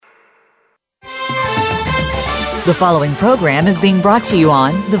The following program is being brought to you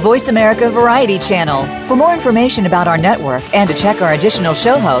on the Voice America Variety Channel. For more information about our network and to check our additional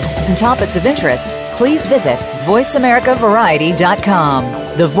show hosts and topics of interest, please visit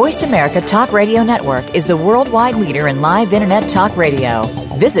voiceamericavariety.com. The Voice America Talk Radio Network is the worldwide leader in live Internet talk radio.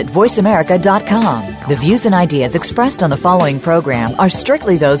 Visit voiceamerica.com. The views and ideas expressed on the following program are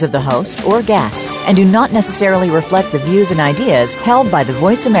strictly those of the host or guests and do not necessarily reflect the views and ideas held by the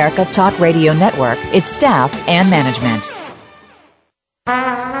Voice America Talk Radio Network, its staff, and management.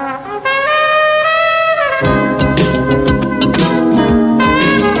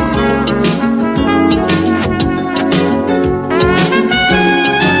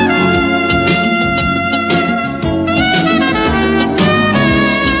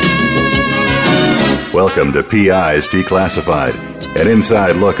 Welcome to PI's Declassified, an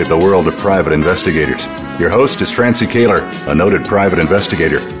inside look at the world of private investigators. Your host is Francie Kaler, a noted private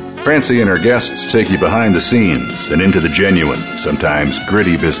investigator. Francie and her guests take you behind the scenes and into the genuine, sometimes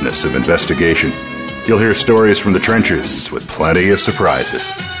gritty business of investigation. You'll hear stories from the trenches with plenty of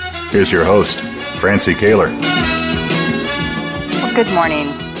surprises. Here's your host, Francie Kaler. Well, good morning.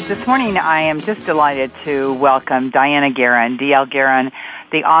 This morning I am just delighted to welcome Diana Guerin, D.L. Guerin,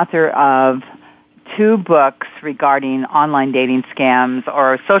 the author of 2 books regarding online dating scams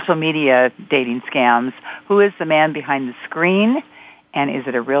or social media dating scams. Who is the man behind the screen, and is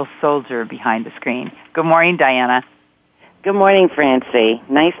it a real soldier behind the screen? Good morning, Diana. Good morning, Francie.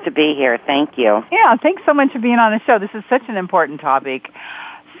 Nice to be here. Thank you. Yeah, thanks so much for being on the show. This is such an important topic.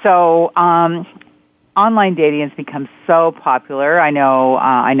 So, online dating has become so popular. I know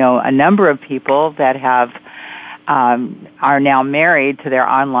a number of people that have are now married to their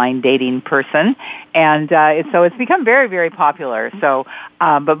online dating person, and so it's become very, very popular. So,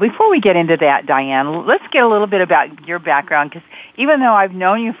 but before we get into that, Diane, let's get a little bit about your background, because even though I've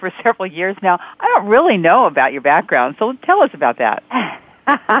known you for several years now, I don't really know about your background. So tell us about that.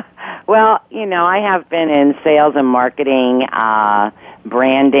 Well, I have been in sales and marketing,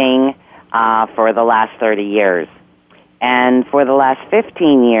 branding for the last 30 years. And for the last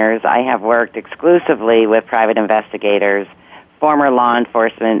 15 years, I have worked exclusively with private investigators, former law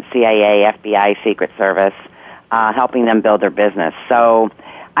enforcement, CIA, FBI, Secret Service, helping them build their business. So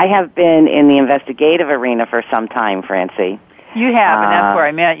I have been in the investigative arena for some time, Francie. You have, and that's where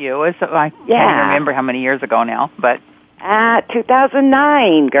I met you. I can't remember how many years ago now, but...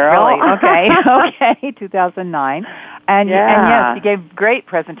 2009, girl. Really? Okay, 2009. And yes, you gave great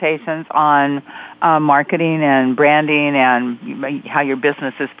presentations on marketing and branding and how your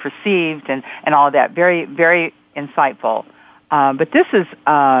business is perceived and all of that. Very, very insightful. But this is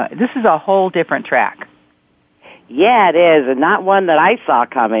a whole different track. Yeah, it is, and not one that I saw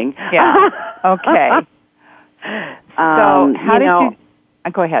coming. Yeah. Okay. So how did you?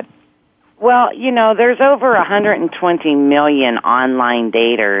 Go ahead. Well, there's over 120 million online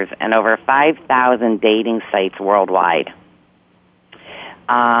daters and over 5,000 dating sites worldwide.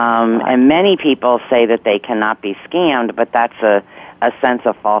 And many people say that they cannot be scammed, but that's a sense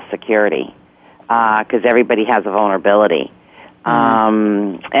of false security because everybody has a vulnerability.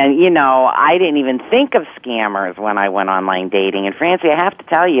 And, I didn't even think of scammers when I went online dating. And, Francie, I have to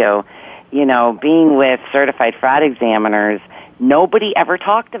tell you, being with certified fraud examiners, nobody ever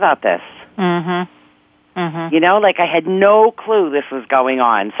talked about this. Mm-hmm. Mm-hmm. I had no clue this was going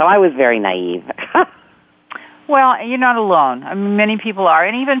on, so I was very naive. Well, you're not alone. I mean, many people are,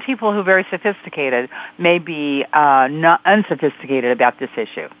 and even people who are very sophisticated may be not unsophisticated about this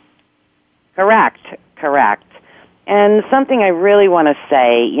issue. Correct. And something I really want to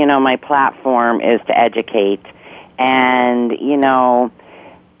say, my platform is to educate, and,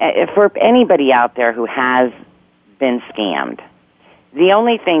 for anybody out there who has been scammed, the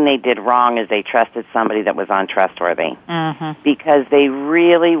only thing they did wrong is they trusted somebody that was untrustworthy because they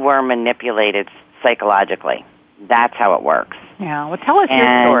really were manipulated psychologically. That's how it works. Yeah. Well, tell us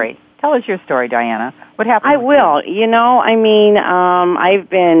your story. Tell us your story, Diana. What happened? I will. I've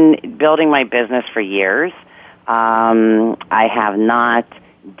been building my business for years. I have not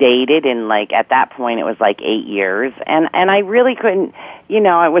dated in at that point it was 8 years, and I really couldn't.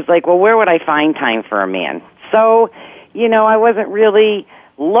 I was like, well, where would I find time for a man? So. I wasn't really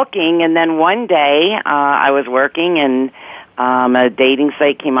looking, and then one day I was working, and a dating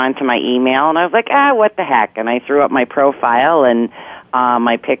site came onto my email, and I was like, what the heck? And I threw up my profile and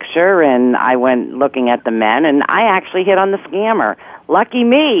my picture, and I went looking at the men, and I actually hit on the scammer. Lucky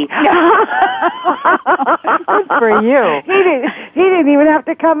me. Good for you. He didn't even have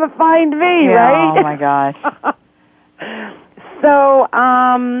to come and find me, right? Oh, my gosh. So,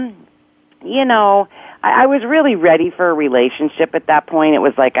 I was really ready for a relationship at that point. It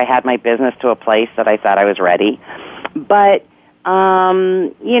was like I had my business to a place that I thought I was ready. But, he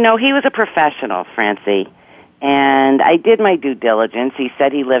was a professional, Francie. And I did my due diligence. He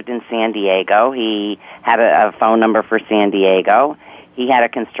said he lived in San Diego. He had a phone number for San Diego. He had a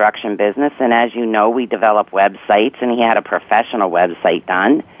construction business, and as you know, we develop websites, and he had a professional website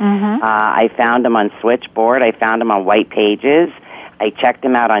done. Mm-hmm. I found him on Switchboard. I found him on White Pages. I checked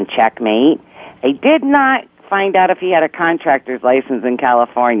him out on Checkmate. I did not find out if he had a contractor's license in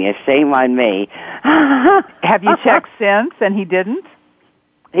California. Shame on me. Have you checked since, and he didn't?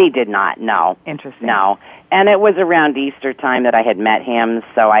 He did not, no. Interesting. No. And it was around Easter time that I had met him,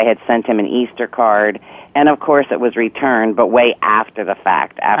 so I had sent him an Easter card. And, of course, it was returned, but way after the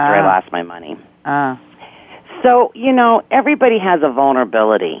fact, after I lost my money. So, everybody has a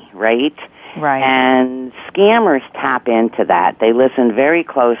vulnerability, right? Right. And scammers tap into that. They listen very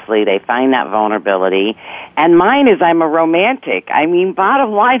closely. They find that vulnerability. And mine is I'm a romantic. I mean,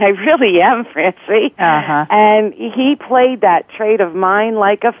 bottom line, I really am, Francie. Uh-huh. And he played that trait of mine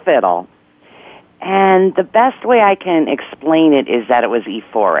like a fiddle. And the best way I can explain it is that it was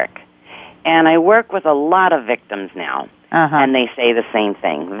euphoric. And I work with a lot of victims now, and they say the same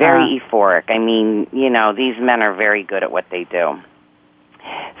thing. Very euphoric. I mean, these men are very good at what they do.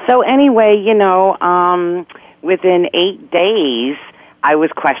 So anyway, within 8 days, I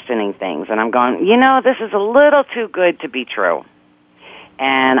was questioning things, and I'm going, this is a little too good to be true.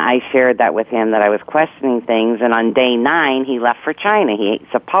 And I shared that with him, that I was questioning things, and on day 9, he left for China. He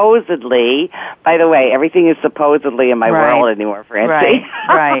supposedly, by the way, everything is supposedly in my world anymore, Francie.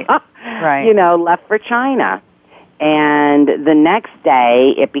 Right. Left for China. And the next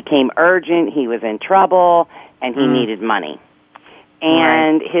day, it became urgent. He was in trouble, and he needed money.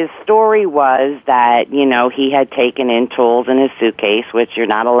 And his story was that, he had taken in tools in his suitcase, which you're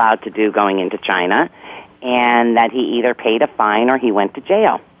not allowed to do going into China, and that he either paid a fine or he went to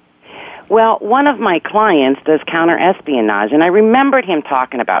jail. Well, one of my clients does counter-espionage, and I remembered him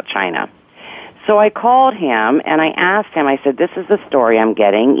talking about China. So I called him, and I asked him, I said, this is the story I'm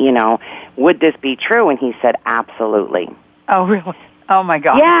getting, would this be true? And he said, absolutely. Oh, really? Oh, my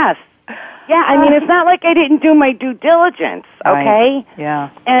God. Yes. Yeah, I mean, it's not like I didn't do my due diligence, okay? Right.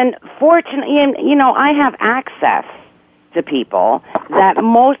 Yeah. And fortunately, I have access to people that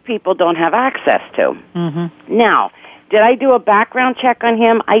most people don't have access to. Mm-hmm. Now, did I do a background check on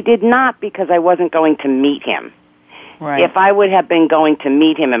him? I did not, because I wasn't going to meet him. Right. If I would have been going to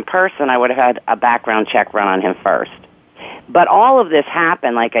meet him in person, I would have had a background check run on him first. But all of this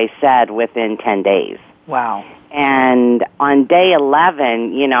happened, like I said, within 10 days. Wow. And on day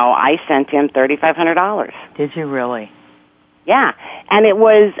 11, I sent him $3,500. Did you really? Yeah. And it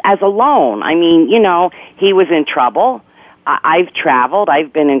was as a loan. I mean, he was in trouble. I've traveled.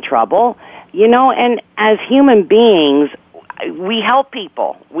 I've been in trouble. And as human beings, we help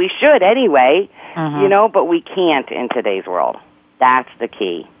people. We should anyway, but we can't in today's world. That's the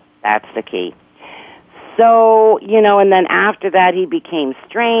key. That's the key. So, and then after that, he became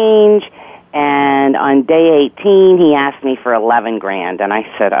strange. And on day 18, he asked me for $11,000, and I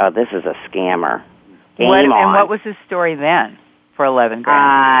said, "Oh, this is a scammer." Game on. And what was his story then for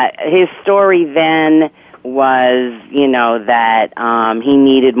 $11,000? His story then was, that he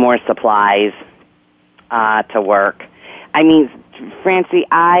needed more supplies to work. I mean, Francie,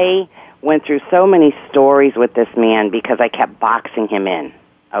 I went through so many stories with this man because I kept boxing him in.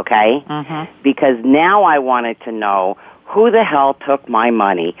 Okay, because now I wanted to know who the hell took my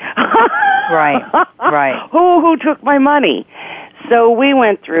money. Right. Who took my money? So we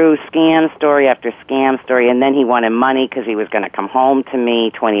went through scam story after scam story, and then he wanted money because he was going to come home to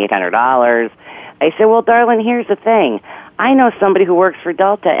me, $2,800. I said, well, darling, here's the thing. I know somebody who works for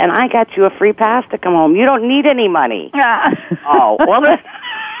Delta, and I got you a free pass to come home. You don't need any money. Oh, well,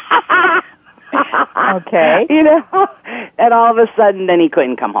 okay. And all of a sudden, then he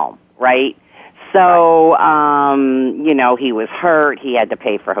couldn't come home, right? So, he was hurt. He had to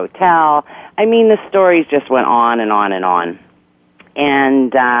pay for hotel. I mean, the stories just went on and on and on.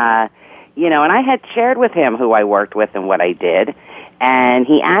 And, and I had shared with him who I worked with and what I did. And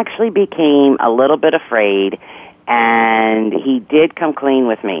he actually became a little bit afraid. And he did come clean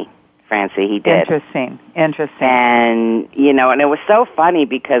with me, Francie. He did. Interesting. And, and it was so funny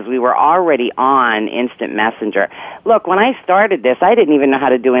because we were already on Instant Messenger. Look, when I started this, I didn't even know how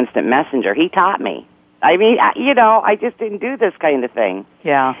to do Instant Messenger. He taught me. I mean, I just didn't do this kind of thing.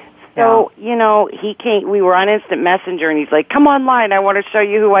 Yeah. So, he came, we were on Instant Messenger, and he's like, come online, I want to show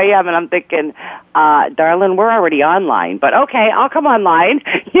you who I am. And I'm thinking, darling, we're already online, but okay, I'll come online,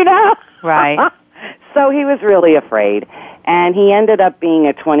 Right. So he was really afraid, and he ended up being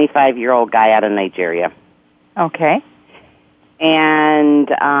a 25-year-old guy out of Nigeria. Okay. And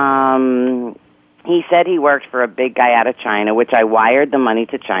he said he worked for a big guy out of China, which I wired the money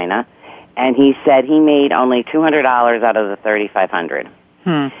to China. And he said he made only $200 out of the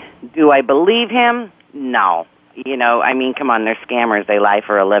 $3,500. Do I believe him? No. You know, I mean, come on, they're scammers. They lie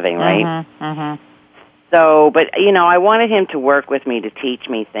for a living, right? So, but, you know, I wanted him to work with me to teach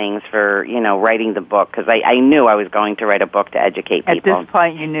me things for, you know, writing the book, because I knew I was going to write a book to educate people. At this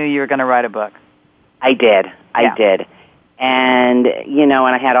point, you knew you were going to write a book. I did. I did. And, you know,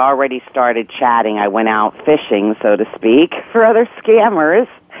 and I had already started chatting. I went out fishing, so to speak, for other scammers.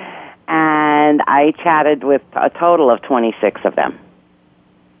 And I chatted with a total of 26 of them.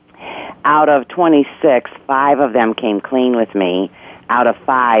 Out of 26, 5 of them came clean with me. Out of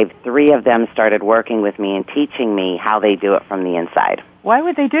 5, 3 of them started working with me and teaching me how they do it from the inside. Why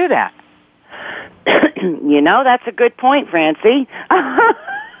would they do that? You know, that's a good point, Francie.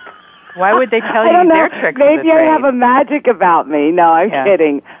 Why would they tell you their tricks? Maybe I have a magic about me. No, I'm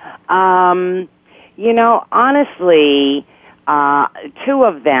kidding. You know, honestly, 2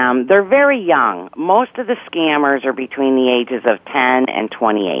 of them, they're very young. Most of the scammers are between the ages of 10 and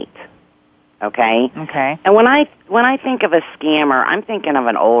 28. Okay? Okay. And when I think of a scammer, I'm thinking of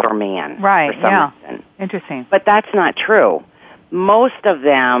an older man. Right, for some reason. Interesting. But that's not true. Most of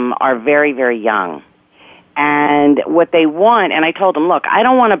them are very, very young. And what they want, and I told them, look, I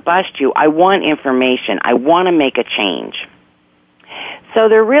don't want to bust you. I want information. I want to make a change. So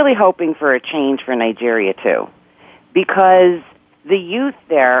they're really hoping for a change for Nigeria, too, because the youth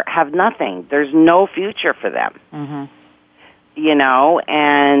there have nothing. There's no future for them. You know,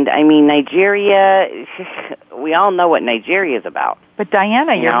 and I mean, Nigeria, we all know what Nigeria is about. But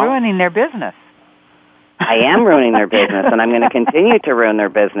Diana, you're ruining their business. I am ruining their business, and I'm going to continue to ruin their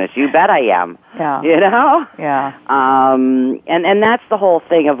business. You bet I am. Yeah. You know? Yeah. And that's the whole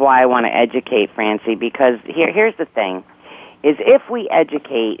thing of why I want to educate, Francie, because here's the thing, is if we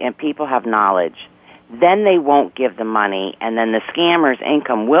educate and people have knowledge, then they won't give the money, and then the scammer's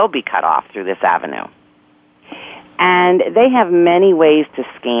income will be cut off through this avenue. And they have many ways to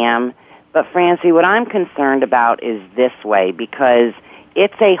scam, but Francie, what I'm concerned about is this way, because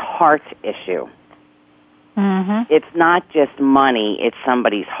it's a heart issue. It's not just money, it's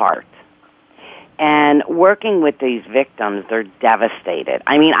somebody's heart. And working with these victims, they're devastated.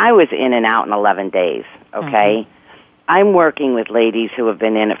 I mean, I was in and out in 11 days, okay? I'm working with ladies who have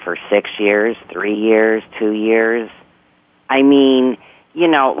been in it for 6 years, 3 years, 2 years. I mean, you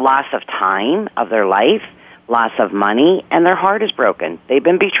know, loss of time of their life, loss of money, and their heart is broken. They've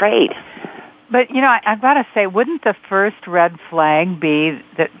been betrayed. But, you know, I've got to say, wouldn't the first red flag be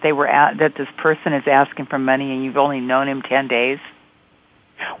that that this person is asking for money and you've only known him 10 days?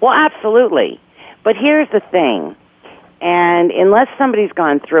 Well, absolutely. But here's the thing, and unless somebody's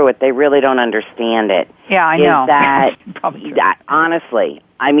gone through it, they really don't understand it. Yeah, I know. That honestly,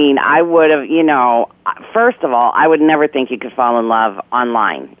 I mean, I would have, you know, first of all, I would never think you could fall in love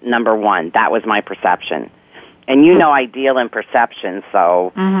online, number one. That was my perception. And you know I deal in perception,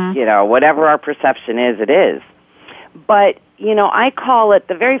 so, you know, whatever our perception is, it is. But, you know, I call it,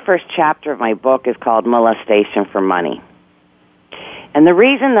 the very first chapter of my book is called Molestation for Money. And the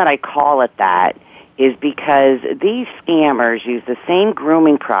reason that I call it that is because these scammers use the same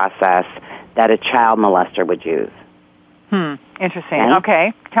grooming process that a child molester would use. Interesting.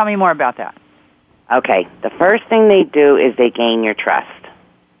 Okay. Tell me more about that. Okay. The first thing they do is they gain your trust.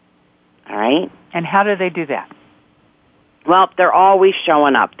 All right? And how do they do that? Well, they're always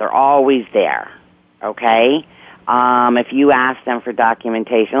showing up. They're always there. Okay? If you ask them for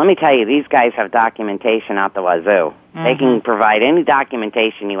documentation, let me tell you, these guys have documentation out the wazoo. They can provide any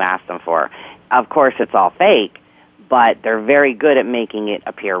documentation you ask them for. Of course, it's all fake, but they're very good at making it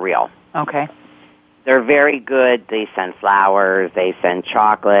appear real. Okay. They're very good. They send flowers. They send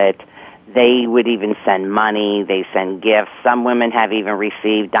chocolate. They would even send money. They send gifts. Some women have even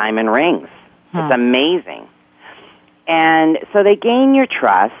received diamond rings. It's amazing. And so they gain your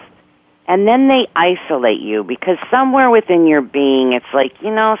trust, and then they isolate you because somewhere within your being it's like,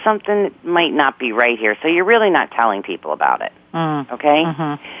 you know, something might not be right here, so you're really not telling people about it.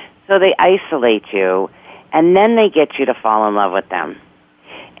 Okay? So they isolate you, and then they get you to fall in love with them.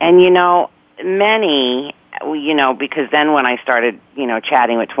 And, you know, many, you know, because then when I started, you know,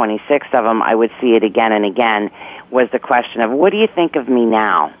 chatting with 26 of them, I would see it again and again, was the question of, what do you think of me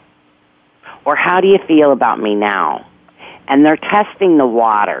now? Or how do you feel about me now? And they're testing the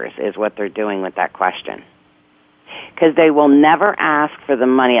waters is what they're doing with that question. Because they will never ask for the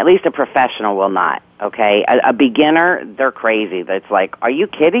money, at least a professional will not, okay? A beginner, they're crazy. It's like, are you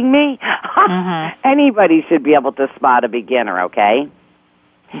kidding me? Anybody should be able to spot a beginner, okay?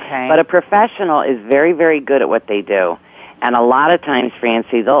 Okay. But a professional is very, very good at what they do. And a lot of times,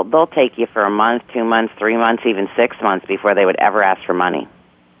 Francie, they'll take you for a month, 2 months, 3 months, even 6 months before they would ever ask for money.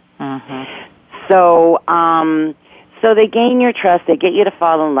 Mm-hmm. So they gain your trust. They get you to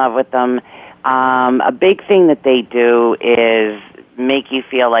fall in love with them. A big thing that they do is make you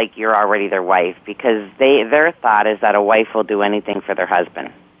feel like you're already their wife, because their thought is that a wife will do anything for their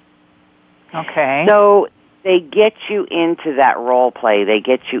husband. Okay. So they get you into that role play. They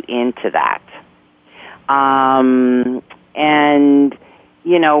get you into that. And,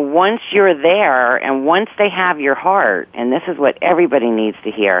 you know, once you're there and once they have your heart, and this is what everybody needs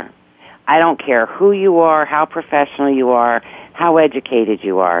to hear, I don't care who you are, how professional you are, how educated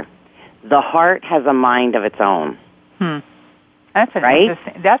you are, the heart has a mind of its own. That's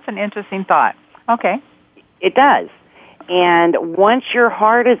an interesting thought. Okay. It does. And once your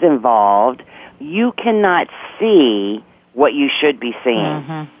heart is involved, you cannot see what you should be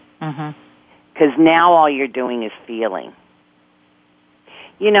seeing. Because now all you're doing is feeling.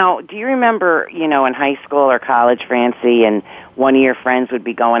 You know, do you remember, you know, in high school or college, Francie, and one of your friends would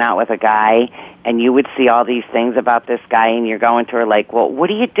be going out with a guy, and you would see all these things about this guy, and you're going to her like, well,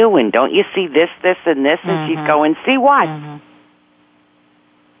 what are you doing? Don't you see this, this, and this? And she'd go, and see what?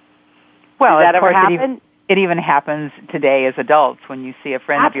 Well, Does that of ever course, happen? it even happens today as adults when you see a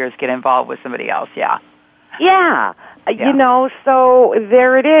friend of yours get involved with somebody else, Yeah. You know, so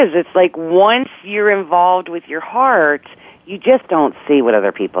there it is. It's like once you're involved with your heart, you just don't see what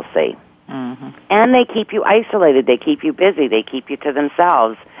other people see. And they keep you isolated. They keep you busy. They keep you to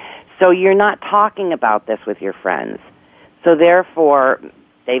themselves. So you're not talking about this with your friends. So therefore,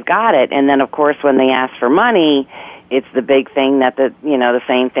 they've got it. And then, of course, when they ask for money, it's the big thing that the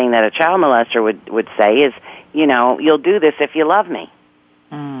same thing that a child molester would say is, you know, you'll do this if you love me.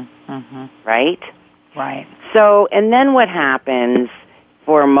 Right? Right. So, and then what happens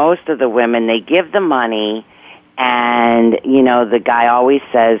for most of the women, they give the money, and, you know, the guy always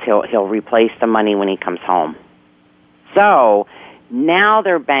says he'll replace the money when he comes home. So now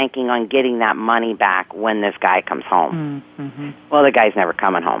they're banking on getting that money back when this guy comes home. Well, the guy's never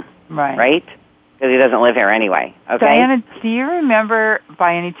coming home. Right? Because he doesn't live here anyway. Okay? Diana, do you remember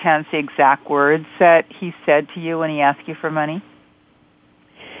by any chance the exact words that he said to you when he asked you for money?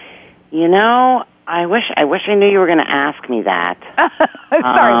 You know, I wish I knew you were going to ask me that. Sorry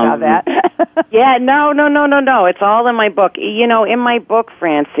about that. Yeah, no. It's all in my book. You know, in my book,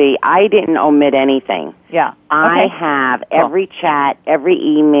 Francie, I didn't omit anything. Yeah. I have every chat, every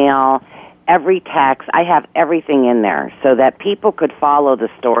email, every text. I have everything in there so that people could follow the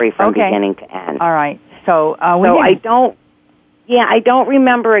story from beginning to end. All right. So, I don't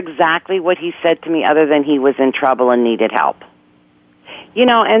remember exactly what he said to me other than he was in trouble and needed help. You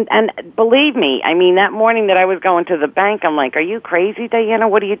know, and believe me, I mean, that morning that I was going to the bank, I'm like, are you crazy, Diana?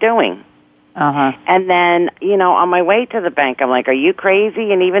 What are you doing? And then, you know, on my way to the bank, I'm like, are you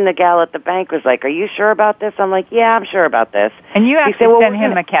crazy? And even the gal at the bank was like, are you sure about this? I'm like, yeah, I'm sure about this. And you actually sent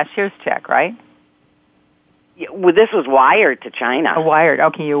him a cashier's check, right? Yeah, well, this was wired to China. Wired.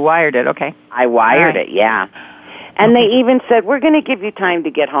 Okay, you wired it. Okay. I wired it, yeah. And they even said, we're going to give you time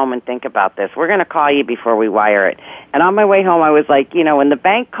to get home and think about this. We're going to call you before we wire it. And on my way home, I was like, you know, when the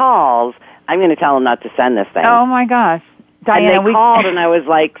bank calls, I'm going to tell them not to send this thing. Oh, my gosh. Diana, and they called, and I was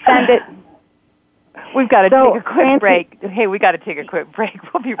like, send it. We've got to take a quick break. Hey, we got to take a quick break.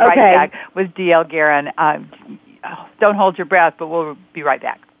 We'll be right back with D.L. Guerin. Don't hold your breath, but we'll be right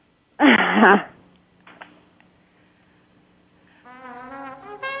back.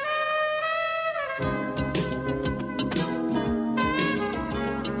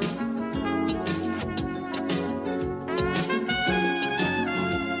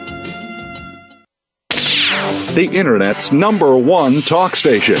 The Internet's number one talk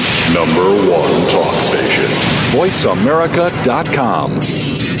station. VoiceAmerica.com.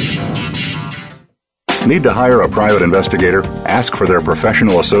 Need to hire a private investigator? Ask for their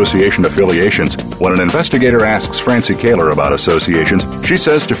professional association affiliations. When an investigator asks Francie Kaler about associations, she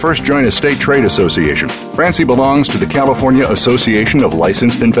says to first join a state trade association. Francie belongs to the California Association of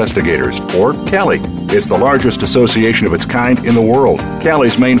Licensed Investigators, or CALI. It's the largest association of its kind in the world.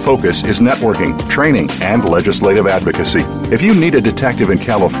 CALI's main focus is networking, training, and legislative advocacy. If you need a detective in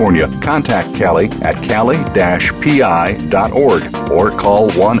California, contact CALI at cali-pi.org or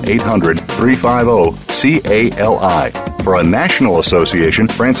call 1-800-350-CALI. For a national association,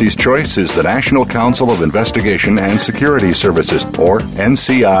 Francie's choice is the National Council of Investigation and Security Services, or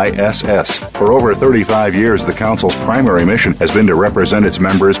NCISS. For over 35 years, the Council's primary mission has been to represent its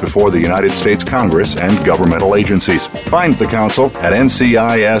members before the United States Congress and governmental agencies. Find the Council at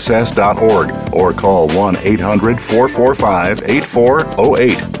nciss.org or call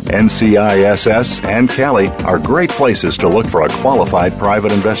 1-800-445-8408. NCISS and Cali are great places to look for a qualified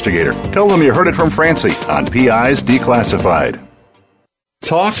private investigator. Tell them you heard it from Francie on PIs Declassified.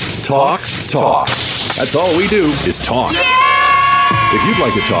 Talk, talk, talk. That's all we do is talk. If you'd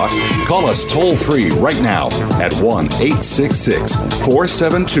like to talk, call us toll-free right now at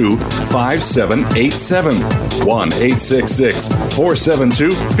 1-866-472-5787.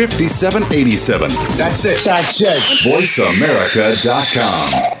 1-866-472-5787. That's it.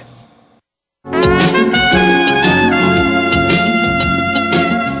 VoiceAmerica.com.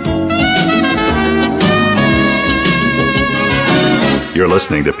 You're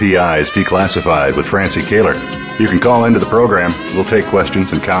listening to PIs Declassified with Francie Kaler. You can call into the program. We'll take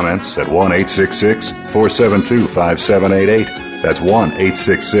questions and comments at 1-866-472-5788. That's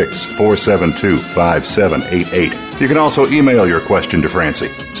 1-866-472-5788. You can also email your question to Francie.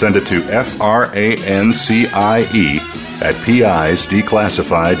 Send it to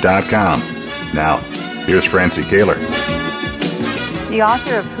francie@pisdeclassified.com. Now, here's Francie Kaler. The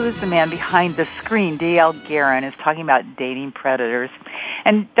author of Who's the Man Behind the Screen, D.L. Guerin, is talking about dating predators.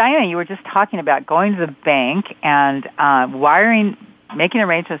 And Diana, you were just talking about going to the bank and making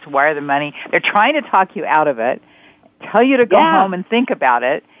arrangements to wire the money. They're trying to talk you out of it, tell you to go home and think about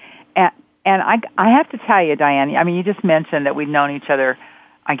it. And I have to tell you, Diane, I mean, you just mentioned that we've known each other,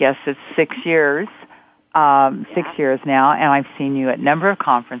 I guess it's 6 years. 6 years now, and I've seen you at a number of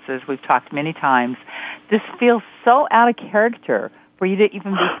conferences. We've talked many times. This feels so out of character for you to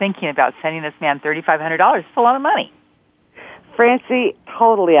even be thinking about sending this man $3,500. It's a lot of money. Francie,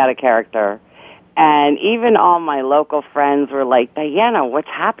 totally out of character. And even all my local friends were like, Diana, what's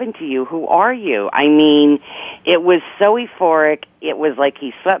happened to you? Who are you? I mean, it was so euphoric. It was like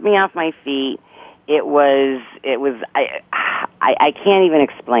he swept me off my feet. I can't even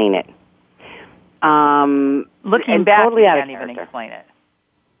explain it. Looking back, totally you out of can't even character. explain it.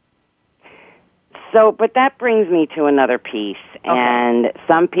 So, but that brings me to another piece, and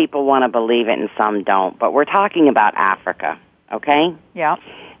some people want to believe it and some don't, but we're talking about Africa, okay? Yeah.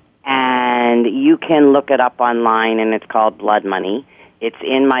 And you can look it up online, and it's called Blood Money. It's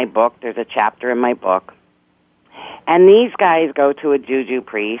in my book. There's a chapter in my book. And these guys go to a juju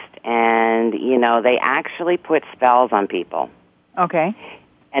priest, and, you know, they actually put spells on people. Okay.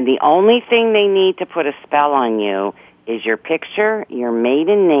 And the only thing they need to put a spell on you is your picture, your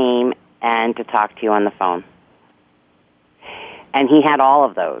maiden name, and to talk to you on the phone. And he had all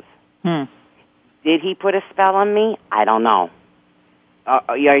of those. Did he put a spell on me? I don't know.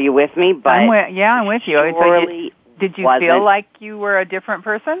 Are you with me? But I'm with you. Surely did you feel like you were a different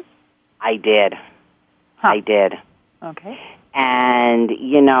person? I did. I did. Okay. And,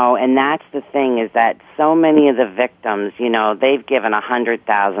 you know, and that's the thing is that so many of the victims, you know, they've given $100,000,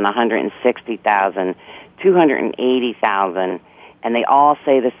 $160,000, $280,000, and they all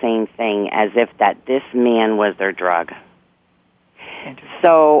say the same thing as if that this man was their drug.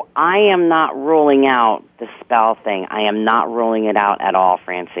 So I am not ruling out the spell thing. I am not ruling it out at all,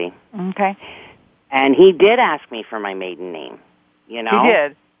 Francie. Okay. And he did ask me for my maiden name, you know. He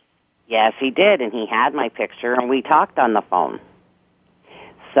did? Yes, he did, and he had my picture, and we talked on the phone.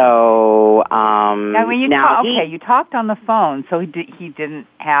 So, now, when you you talked on the phone, so he didn't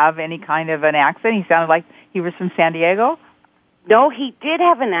have any kind of an accent? He sounded like he was from San Diego? No, he did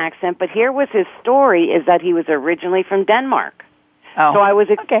have an accent, but here was his story, is that he was originally from Denmark. Oh. So I was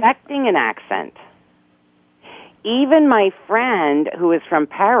expecting an accent. Even my friend, who is from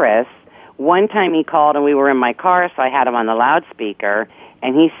Paris, one time he called and we were in my car, so I had him on the loudspeaker,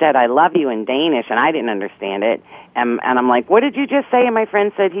 and he said, I love you in Danish, and I didn't understand it. And I'm like, what did you just say? And my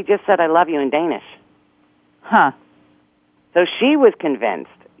friend said, he just said, I love you in Danish. Huh. So she was convinced,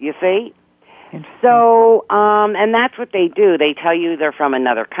 you see? So, and that's what they do. They tell you they're from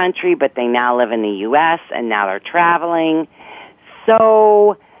another country, but they now live in the U.S., and now they're traveling.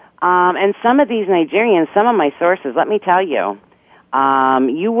 So, and some of these Nigerians, some of my sources, let me tell you,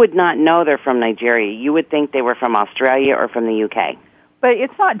 you would not know they're from Nigeria. You would think they were from Australia or from the U.K. But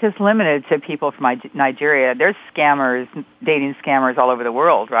it's not just limited to people from Nigeria. There's scammers, dating scammers all over the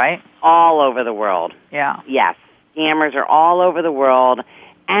world, right? All over the world. Yeah. Yes. Scammers are all over the world,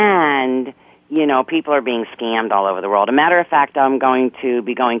 and, you know, people are being scammed all over the world. As a matter of fact, I'm going to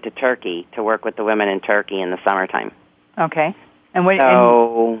be going to Turkey to work with the women in Turkey in the summertime. Okay. And,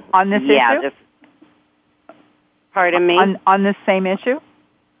 and on this issue? Pardon me? On this same issue?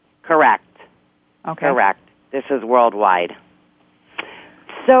 Correct. Okay. Correct. This is worldwide.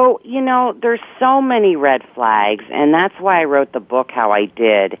 So, there's so many red flags, and that's why I wrote the book how I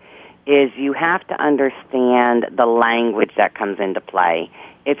did, is you have to understand the language that comes into play.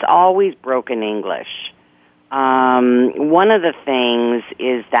 It's always broken English. One of the things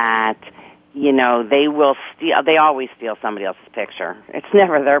is that, they always steal somebody else's picture. It's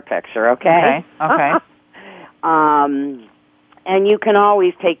never their picture, okay? Okay. And you can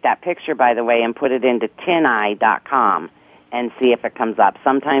always take that picture, by the way, and put it into tineye.com and see if it comes up.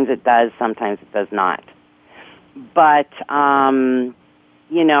 Sometimes it does, sometimes it does not. But,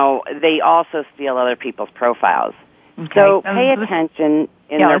 they also steal other people's profiles. Okay. So pay attention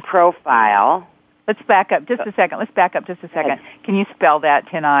in their profile. Let's back up just a second. Can you spell that,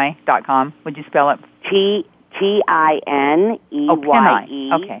 tineye.com? Would you spell it? Tineye.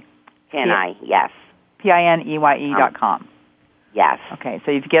 Okay. Tineye, yes. PINEYE.com. Yes. Okay,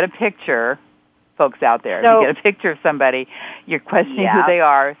 so if you get a picture, folks out there, if you get a picture of somebody, you're questioning who they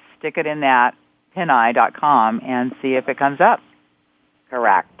are, stick it in that tineye.com and see if it comes up.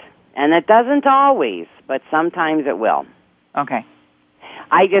 Correct. And it doesn't always, but sometimes it will. Okay.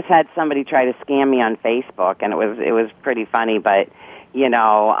 I just had somebody try to scam me on Facebook, and it was pretty funny, but,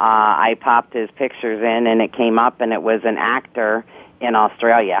 I popped his pictures in, and it came up, and it was an actor in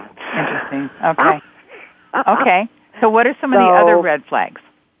Australia. Interesting. Okay. Okay. So what are some of the other red flags?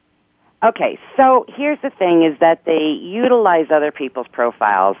 Okay, so here's the thing is that they utilize other people's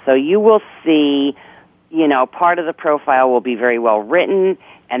profiles. So you will see, part of the profile will be very well written,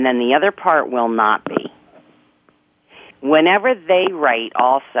 and then the other part will not be. Whenever they write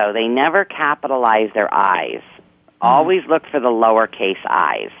also, they never capitalize their I's. Always look for the lowercase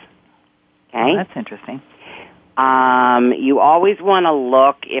i's. Okay? Oh, that's interesting. You always want to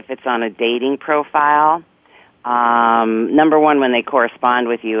look if it's on a dating profile. Number one, when they correspond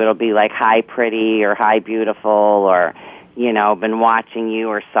with you, it'll be like, hi, pretty, or hi, beautiful, or, been watching you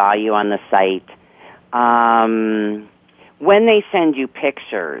or saw you on the site. When they send you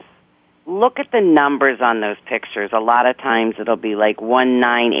pictures, look at the numbers on those pictures. A lot of times it'll be like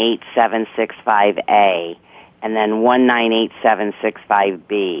 198765A and then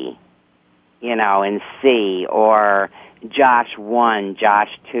 198765B, and C, or Josh 1, Josh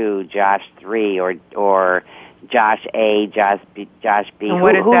 2, Josh 3, or Josh A, Josh B.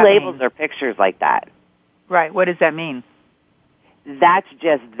 Who labels their pictures like that? Right. What does that mean? That's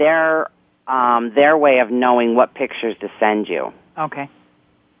just their way of knowing what pictures to send you. Okay.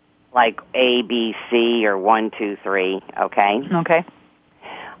 Like A, B, C, or 1, 2, 3. Okay. Okay.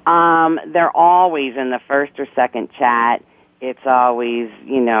 They're always in the first or second chat. It's always,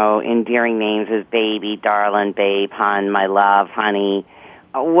 endearing names as baby, darling, babe, hun, my love, honey,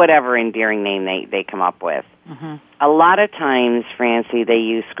 whatever endearing name they come up with. Mm-hmm. A lot of times, Francie, they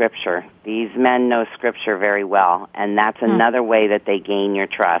use Scripture. These men know Scripture very well, and that's another way that they gain your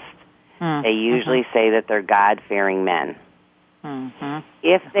trust. They usually say that they're God-fearing men.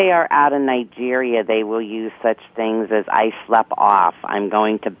 If they are out of Nigeria, they will use such things as, I slept off, I'm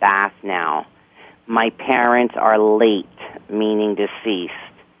going to bath now. My parents are late, meaning deceased.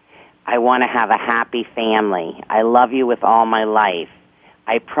 I want to have a happy family. I love you with all my life.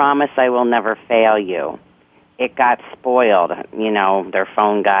 I promise I will never fail you. It got spoiled. Their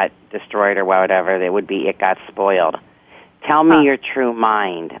phone got destroyed or whatever. It would be, it got spoiled. Tell me your true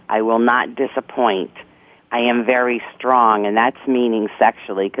mind. I will not disappoint. I am very strong, and that's meaning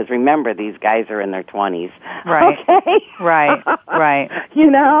sexually, because remember, these guys are in their 20s. Right. Okay? Right.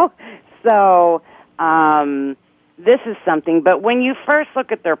 So this is something, but when you first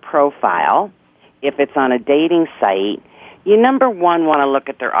look at their profile, if it's on a dating site, you, number one, want to look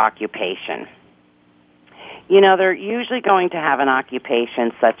at their occupation. They're usually going to have an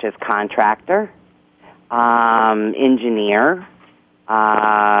occupation such as contractor, engineer,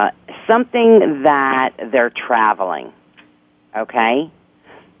 something that they're traveling, okay?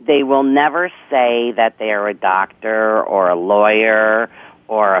 They will never say that they are a doctor or a lawyer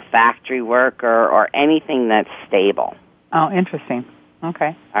or a factory worker or anything that's stable. Oh, interesting.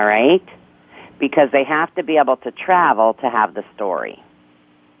 Okay. All right? Because they have to be able to travel to have the story.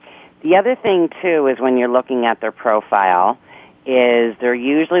 The other thing, too, is when you're looking at their profile, is they're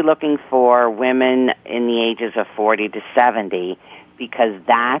usually looking for women in the ages of 40 to 70 because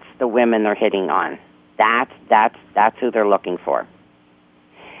that's the women they're hitting on. That's who they're looking for.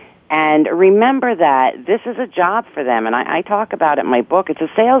 And remember that this is a job for them, and I talk about it in my book. It's a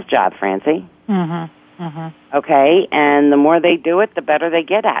sales job, Francie. Okay? And the more they do it, the better they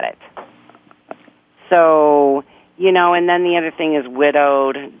get at it. So You know, and then the other thing is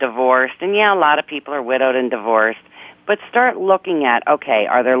widowed, divorced. And yeah, a lot of people are widowed and divorced. But start looking at, okay,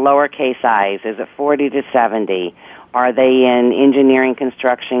 are there lowercase i's? Is it 40 to 70? Are they in engineering,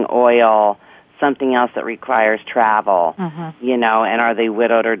 construction, oil, something else that requires travel? You know, and are they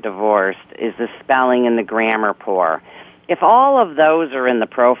widowed or divorced? Is the spelling and the grammar poor? If all of those are in the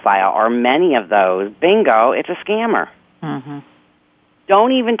profile, or many of those, bingo, it's a scammer.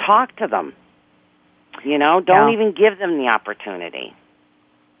 Don't even talk to them. You know, don't even give them the opportunity.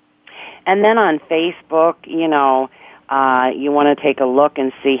 And then on Facebook, you know, you want to take a look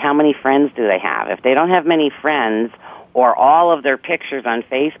and see how many friends do they have. If they don't have many friends, or all of their pictures on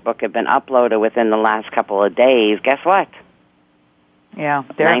Facebook have been uploaded within the last couple of days, guess what? Yeah,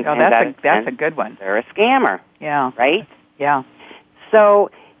 that's a good one. They're a scammer. Yeah. Right? Yeah. So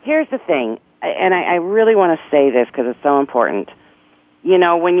here's the thing, and I really want to say this because it's so important. You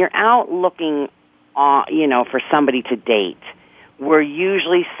know, when you're out looking, you know, for somebody to date, we're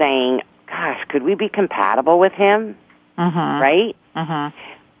usually saying, gosh, could we be compatible with him? Right?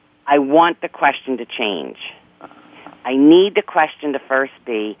 I want the question to change. I need the question to first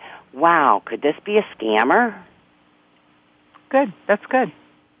be, wow, could this be a scammer? Good. That's good.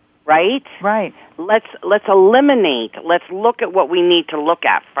 Right? Right. Let's eliminate, let's look at what we need to look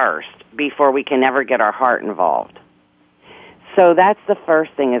at first before we can ever get our heart involved. So that's the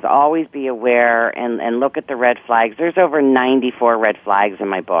first thing, is always be aware and look at the red flags. There's over 94 red flags in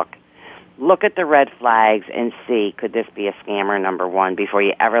my book. Look at the red flags and see, could this be a scammer, number one, before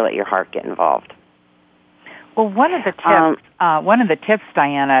you ever let your heart get involved. Well, one of the tips,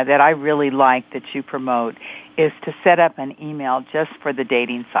 Diana, that I really like that you promote is to set up an email just for the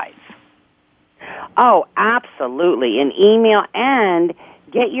dating sites. Oh, absolutely. An email, and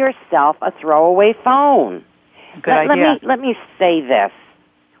get yourself a throwaway phone. Good idea. Let me say this.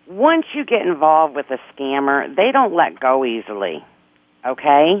 Once you get involved with a scammer, they don't let go easily.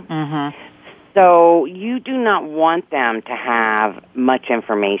 Okay? So you do not want them to have much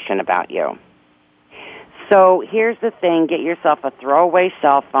information about you. So here's the thing, get yourself a throwaway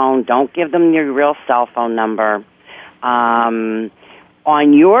cell phone. Don't give them your real cell phone number. On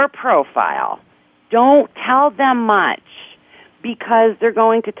your profile, don't tell them much, because they're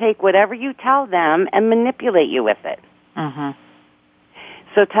going to take whatever you tell them and manipulate you with it.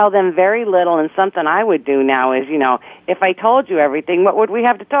 So tell them very little, and something I would do now is, you know, if I told you everything, what would we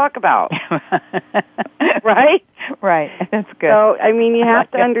have to talk about? Right? Right. That's good. So, I mean, you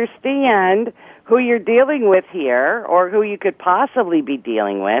have to understand who you're dealing with here, or who you could possibly be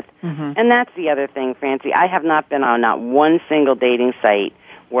dealing with. And that's the other thing, Francie. I have not been on not one single dating site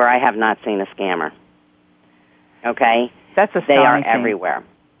where I have not seen a scammer. Okay? That's a They are thing. everywhere.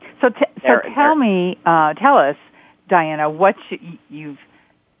 So tell us, Diana, what you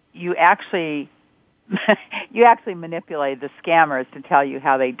actually you actually manipulated the scammers to tell you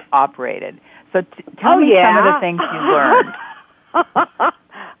how they operated. So tell me some of the things you learned.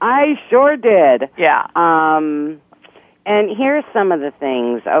 I sure did. Yeah. And here's some of the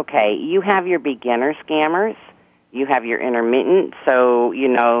things. Okay, you have your beginner scammers. You have your intermittent, so, you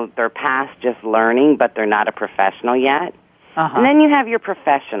know, they're past just learning, but they're not a professional yet. And then you have your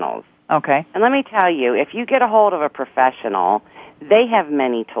professionals. Okay. And let me tell you, if you get a hold of a professional, they have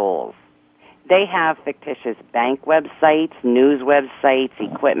many tools. They have fictitious bank websites, news websites,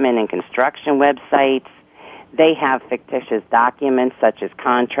 equipment and construction websites. They have fictitious documents such as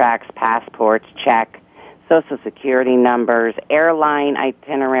contracts, passports, check, Social Security numbers, airline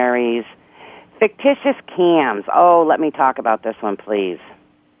itineraries, fictitious cams. Oh, let me talk about this one, please.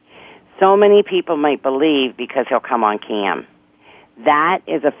 So many people might believe because he'll come on cam. That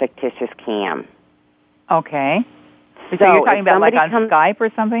is a fictitious cam. Okay. So you're talking about like on Skype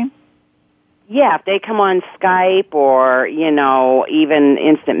or something? Yeah, if they come on Skype or, you know, even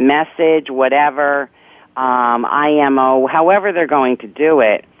instant message, whatever, IMO, however they're going to do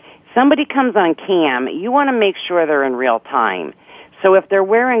it, somebody comes on cam, you want to make sure they're in real time. So if they're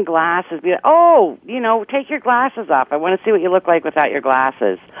wearing glasses, be like, oh, you know, take your glasses off. I want to see what you look like without your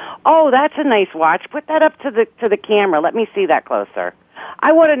glasses. Oh, that's a nice watch. Put that up to the camera. Let me see that closer.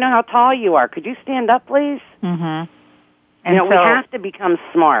 I want to know how tall you are. Could you stand up, please? And you know, we have to become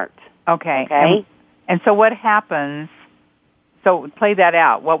smart. Okay. Okay. And so what happens? So play that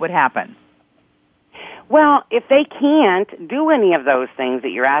out. What would happen? Well, if they can't do any of those things that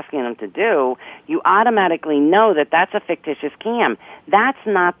you're asking them to do, you automatically know that that's a fictitious cam. That's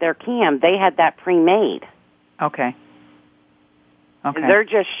not their cam. They had that pre-made. Okay. They're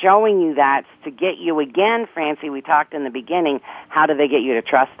just showing you that to get you, again, Francie, we talked in the beginning, how do they get you to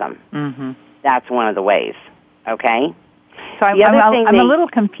trust them? That's one of the ways, okay? So I'm a little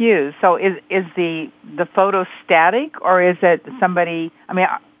confused. So is the photo static, or is it somebody? I mean,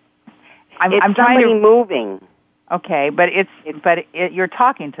 I'm trying somebody moving. Okay, but you're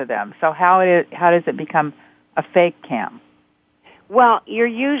talking to them. So how does it become a fake cam? Well, you're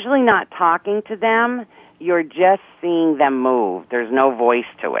usually not talking to them. You're just seeing them move. There's no voice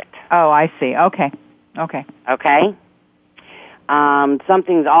to it. Oh, I see. Okay. Okay?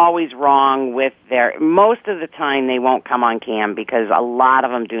 Something's always wrong with most of the time they won't come on cam because a lot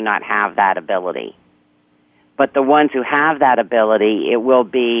of them do not have that ability. But the ones who have that ability, it will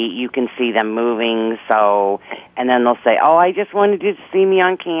be, you can see them moving, and then they'll say, oh, I just wanted you to see me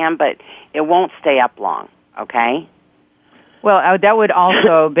on cam, but it won't stay up long, okay? Well, that would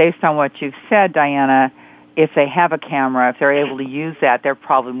also, based on what you've said, Diana, if they have a camera, if they're able to use that, they're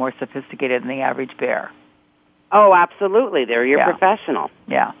probably more sophisticated than the average bear. Oh, absolutely. They're your professional.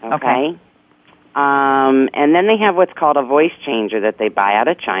 Yeah. Okay. And then they have what's called a voice changer that they buy out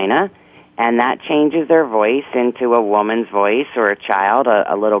of China, and that changes their voice into a woman's voice or a child,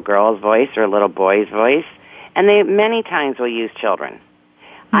 a little girl's voice or a little boy's voice. And they many times will use children.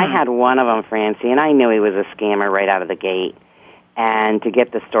 I had one of them, Francie, and I knew he was a scammer right out of the gate. And to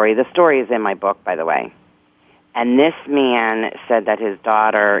get the story is in my book, by the way. And this man said that his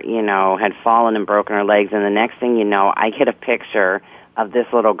daughter, had fallen and broken her legs, and the next thing you know, I get a picture of this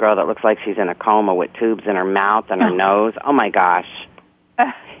little girl that looks like she's in a coma with tubes in her mouth and her nose. Oh, my gosh.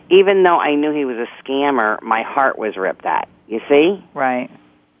 Even though I knew he was a scammer, my heart was ripped at. You see? Right.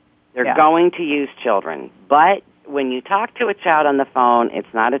 They're going to use children. But when you talk to a child on the phone,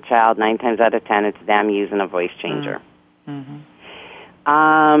 it's not a child. 9 times out of 10, it's them using a voice changer. Mm-hmm.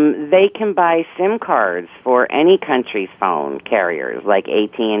 They can buy SIM cards for any country's phone carriers, like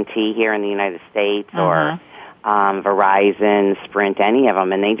AT&T here in the United States or Verizon, Sprint, any of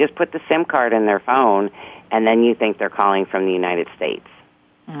them, and they just put the SIM card in their phone, and then you think they're calling from the United States.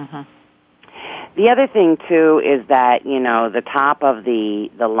 Mm-hmm. The other thing, too, is that, the top of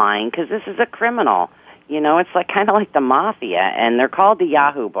the line, because this is a criminal, it's kind of like the mafia, and they're called the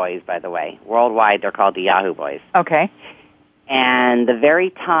Yahoo Boys, by the way. Worldwide, they're called the Yahoo Boys. Okay. And the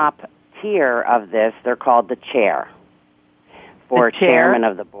very top tier of this, they're called the chair. For chairman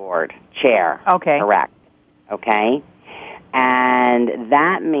of the board. Chair. Okay. Correct. Okay? And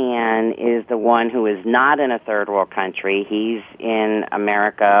that man is the one who is not in a third world country. He's in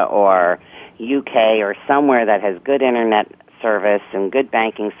America or UK or somewhere that has good internet service and good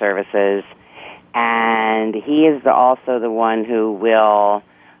banking services. And he is also the one who will...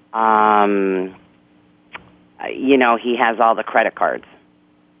 he has all the credit cards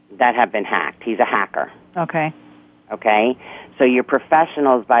that have been hacked. He's a hacker. Okay. Okay? So your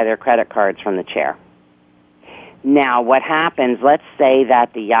professionals buy their credit cards from the chair. Now, what happens, let's say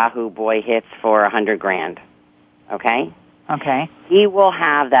that the Yahoo boy hits for $100,000. Okay? Okay. He will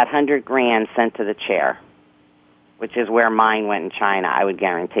have that $100,000 sent to the chair, which is where mine went in China, I would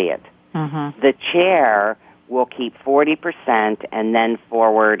guarantee it. Mm-hmm. The chair will keep 40% and then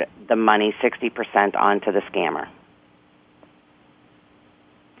forward the money 60% onto the scammer.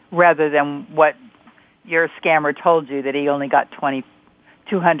 Rather than what your scammer told you that he only got $200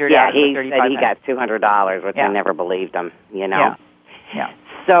 yeah, out of the $35. he said he got $200, which I never believed him, Yeah.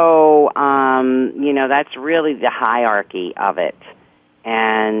 So, that's really the hierarchy of it.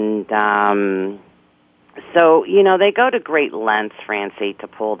 And so, they go to great lengths, Francie, to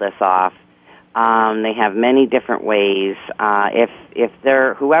pull this off. They have many different ways. If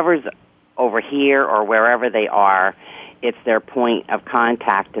they're whoever's over here or wherever they are, it's their point of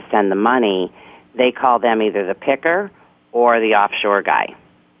contact to send the money. They call them either the picker or the offshore guy.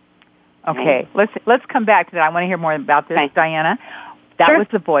 Okay, let's come back to that. I want to hear more about this, Diana. That was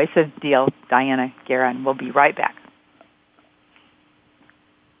the voice of Diana Guerin. We'll be right back.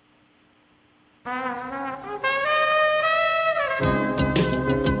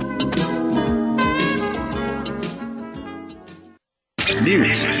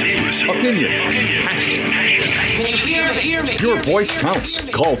 News, opinion, your voice counts.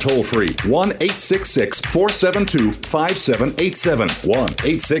 Call toll free 1-866-472-5787.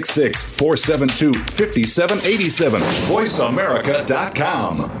 1-866-472-5787.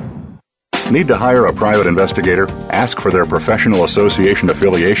 VoiceAmerica.com. Need to hire a private investigator? Ask for their professional association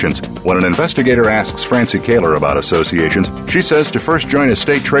affiliations. When an investigator asks Francie Kaler about associations, she says to first join a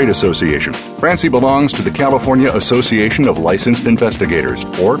state trade association. Francie belongs to the California Association of Licensed Investigators,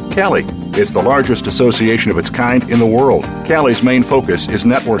 or CALI. It's the largest association of its kind in the world. CALI's main focus is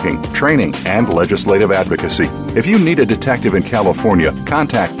networking, training, and legislative advocacy. If you need a detective in California,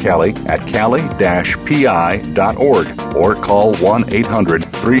 contact CALI at cali-pi.org or call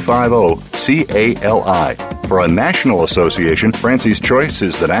 1-800-350-CALI. For a national association, Francie's choice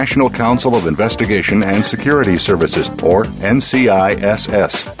is the National Council of Investigation and Security Services, or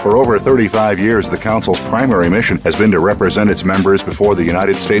NCISS. For over 35 years, the Council's primary mission has been to represent its members before the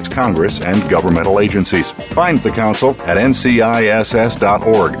United States Congress and governmental agencies. Find the Council at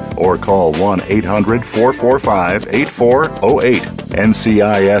nciss.org or call 1-800-445-8408.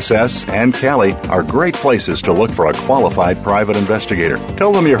 NCISS and Cali are great places to look for a qualified private investigator.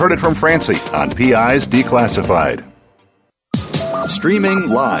 Tell them you heard it from Francie on PI's Declassified. Streaming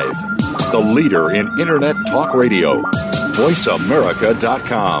live, the leader in Internet talk radio,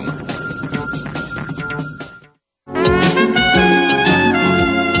 VoiceAmerica.com.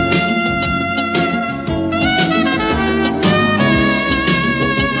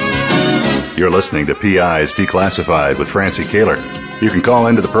 You're listening to PI's Declassified with Francie Kaler. You can call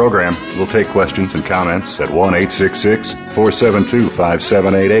into the program. We'll take questions and comments at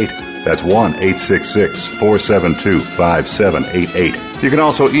 1-866-472-5788. That's 1-866-472-5788. You can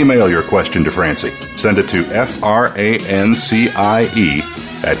also email your question to Francie. Send it to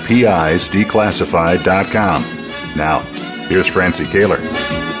francie@pisdeclassified.com. Now, here's Francie Kaler.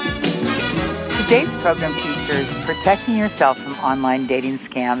 Today's program features Protecting Yourself from Online Dating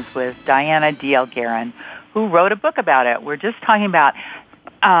Scams with Diana D.L. Guerin, who wrote a book about it. We're just talking about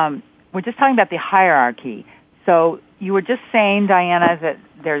the hierarchy. So you were just saying, Diana, that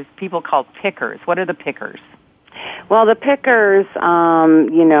there's people called pickers. What are the pickers? Well, the pickers,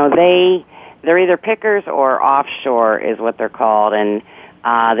 they're either pickers or offshore is what they're called, and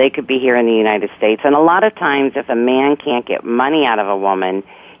they could be here in the United States. And a lot of times, if a man can't get money out of a woman,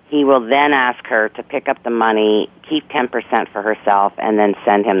 he will then ask her to pick up the money, keep 10% for herself, and then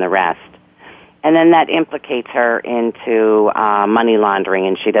send him the rest. And then that implicates her into money laundering,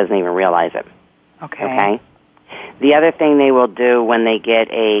 and she doesn't even realize it. Okay? The other thing they will do when they get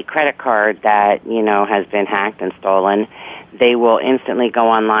a credit card that, has been hacked and stolen, they will instantly go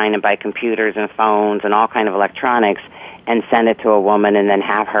online and buy computers and phones and all kind of electronics and send it to a woman and then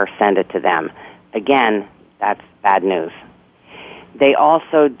have her send it to them. Again, that's bad news. They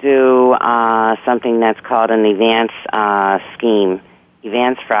also do something that's called an advanced fraud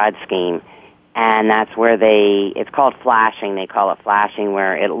scheme. And that's where it's called flashing. They call it flashing,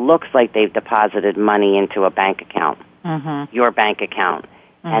 where it looks like they've deposited money into a bank account, your bank account.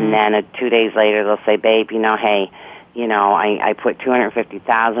 And then 2 days later, they'll say, babe, I put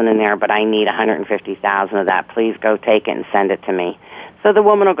 $250,000 in there, but I need $150,000 of that. Please go take it and send it to me. So the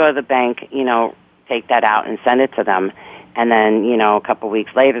woman will go to the bank, take that out and send it to them. And then, a couple of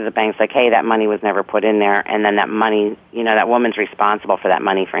weeks later, the bank's like, hey, that money was never put in there. And then that money, that woman's responsible for that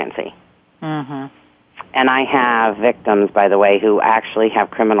money, Francie. And I have victims, by the way, who actually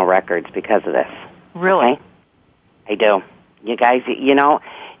have criminal records because of this. Really? Okay? I do. You guys,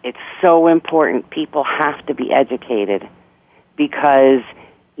 it's so important. People have to be educated because,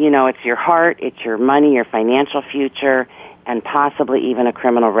 it's your heart, it's your money, your financial future, and possibly even a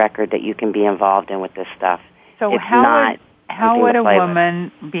criminal record that you can be involved in with this stuff. So how would a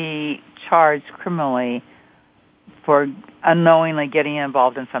woman be charged criminally for unknowingly getting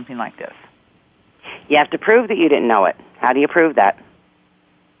involved in something like this? You have to prove that you didn't know it. How do you prove that?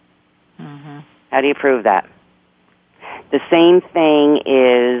 How do you prove that? The same thing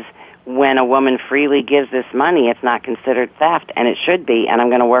is when a woman freely gives this money, it's not considered theft, and it should be, and I'm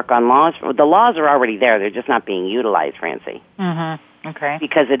going to work on laws. The laws are already there. They're just not being utilized, Francie. Okay.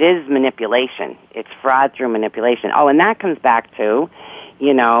 Because it is manipulation. It's fraud through manipulation. Oh, and that comes back to,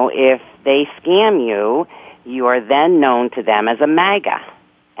 if they scam you, you are then known to them as a MAGA,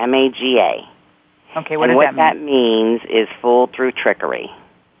 M-A-G-A. Okay, what does that mean? And what that means is fool through trickery.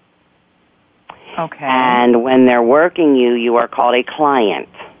 Okay. And when they're working you, you are called a client.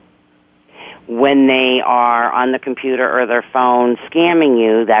 When they are on the computer or their phone scamming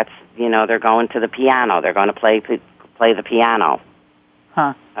you, that's, they're going to the piano. They're going to play the piano.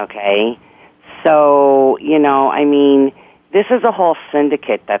 Okay? So, this is a whole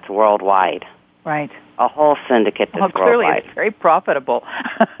syndicate that's worldwide. Right. A whole syndicate that's clearly worldwide. It's very profitable.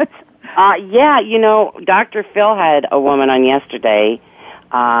 Dr. Phil had a woman on yesterday.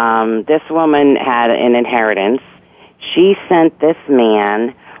 This woman had an inheritance. She sent this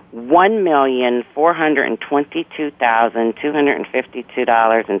man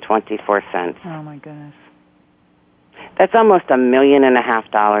 $1,422,252.24. Oh my goodness. That's almost $1.5 million,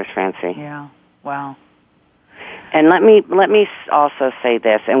 Francie. Yeah. Wow. And let me also say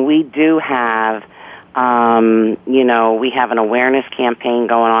this, and we do have, we have an awareness campaign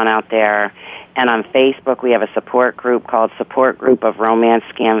going on out there, and on Facebook we have a support group called Support Group of Romance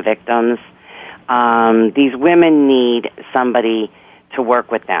Scam Victims. These women need somebody to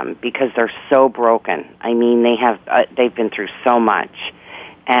work with them because they're so broken. I mean, they've been through so much,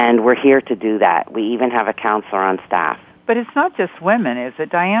 and we're here to do that. We even have a counselor on staff. But it's not just women, is it,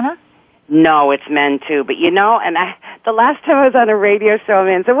 Diana? No, it's men too. But the last time I was on a radio show, a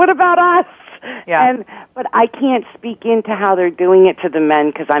man said, "What about us?" Yeah. But I can't speak into how they're doing it to the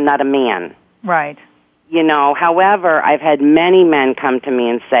men because I'm not a man. Right. However, I've had many men come to me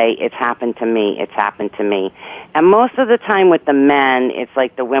and say, "It's happened to me, it's happened to me." And most of the time with the men, it's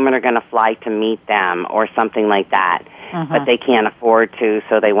like the women are going to fly to meet them or something like that. Mm-hmm. But they can't afford to,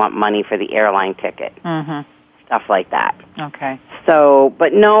 so they want money for the airline ticket. Mm-hmm. Stuff like that. Okay. So,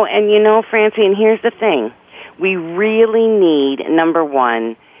 but no, and Francie, and here's the thing. We really need, number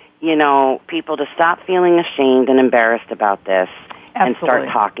one, people to stop feeling ashamed and embarrassed about this. Absolutely. And start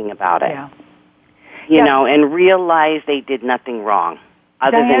talking about it. Yeah. And realize they did nothing wrong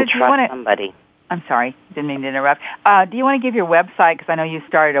other Diana, than trust somebody. I'm sorry, didn't mean to interrupt. Do you want to give your website? Because I know you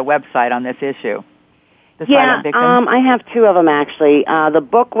started a website on this issue. I have two of them, actually. The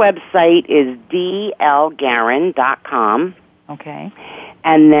book website is dlgarin.com. Okay.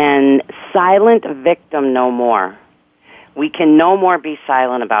 And then Silent Victim No More. We can no more be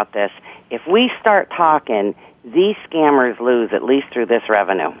silent about this. If we start talking, these scammers lose at least through this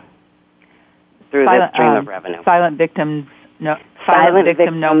revenue. Through this stream of revenue. Silent Victim No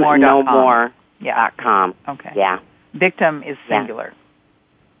More. .com. Okay. Yeah. Victim is singular.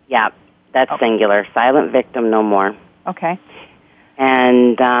 Yeah, that's singular. Silent Victim No More. Okay.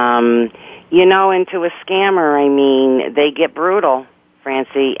 And, and to a scammer, I mean, they get brutal,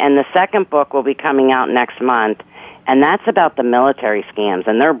 Francie. And the second book will be coming out next month. And that's about the military scams.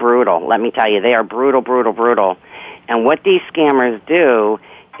 And they're brutal. Let me tell you, they are brutal, brutal, brutal. And what these scammers do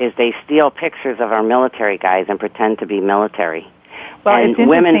is they steal pictures of our military guys and pretend to be military. Well, and it's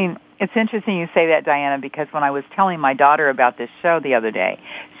interesting. It's interesting you say that, Diana, because when I was telling my daughter about this show the other day,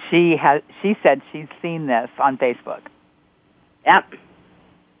 she said she's seen this on Facebook.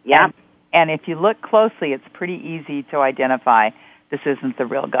 Yep. And if you look closely, it's pretty easy to identify this isn't the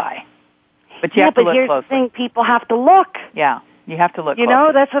real guy. But you have to look closely. But here's the thing, people have to look. Yeah, you have to look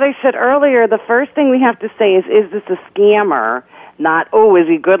closely. That's what I said earlier. The first thing we have to say is this a scammer? Not, is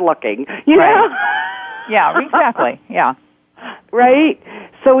he good looking? You know? Yeah, exactly. Yeah. Right?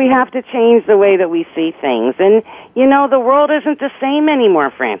 So we have to change the way that we see things. And, the world isn't the same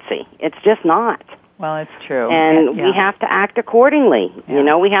anymore, Francie. It's just not. Well, it's true. And we have to act accordingly.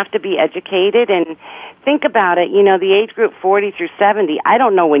 Yeah. We have to be educated and think about it. The age group 40 through 70, I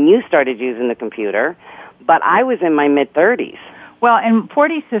don't know when you started using the computer, but I was in my mid-30s. Well, and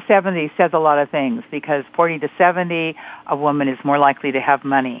 40 to 70 says a lot of things because 40 to 70, a woman is more likely to have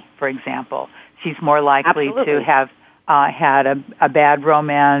money, for example. She's more likely to have had a bad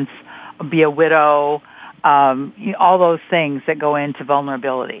romance, be a widow, all those things that go into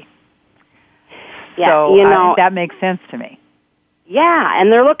vulnerability. Yeah, so that makes sense to me. Yeah,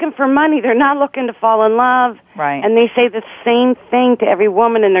 and they're looking for money. They're not looking to fall in love. Right. And they say the same thing to every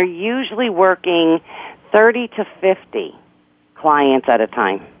woman, and they're usually working 30 to 50 clients at a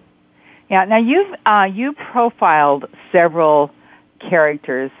time. Yeah. Now you profiled several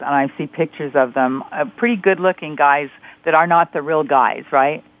characters, and I see pictures of them. Pretty good-looking guys that are not the real guys,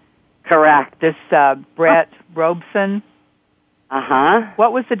 right? Correct. This Brett Robeson.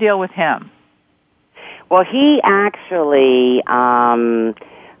 What was the deal with him? Well, he actually,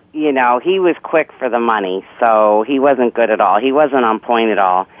 he was quick for the money, so he wasn't good at all. He wasn't on point at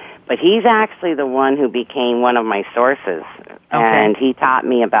all. But he's actually the one who became one of my sources. Okay. And he taught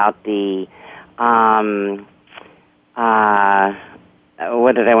me about the,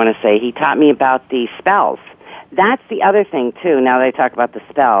 what did I want to say? He taught me about the spells. That's the other thing, too, now that I talk about the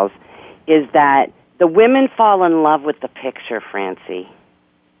spells, is that the women fall in love with the picture, Francie.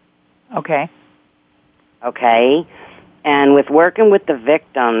 Okay. Okay? And with working with the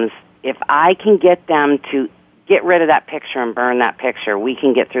victims, if I can get them to get rid of that picture and burn that picture, we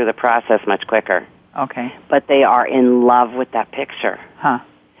can get through the process much quicker. Okay. But they are in love with that picture. Huh.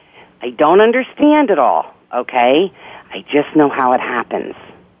 I don't understand it all, okay? I just know how it happens.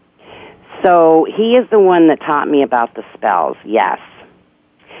 So he is the one that taught me about the spells, yes.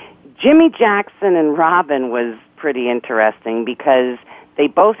 Jimmy Jackson and Robin was pretty interesting because they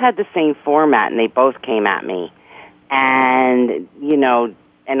both had the same format and they both came at me. And,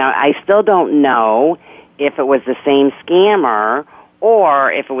 and I still don't know if it was the same scammer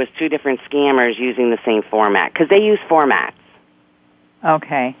or if it was two different scammers using the same format, because they use formats.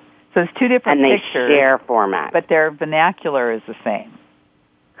 Okay. So it's two different pictures. And they share formats. But their vernacular is the same.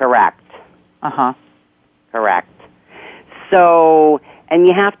 Correct. Uh-huh. Correct. So, And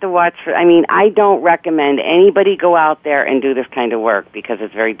you have to watch for, I mean, I don't recommend anybody go out there and do this kind of work because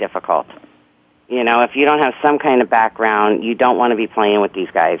it's very difficult. You know, if you don't have some kind of background, you don't want to be playing with these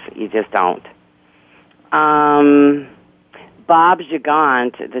guys. You just don't. Bob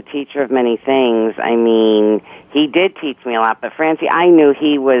Gigant, the teacher of many things, I mean, he did teach me a lot. But, Francie, I knew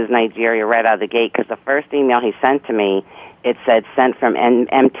he was Nigeria right out of the gate because the first email he sent to me, it said sent from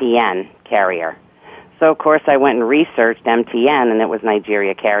MTN carrier. So, of course, I went and researched MTN, and it was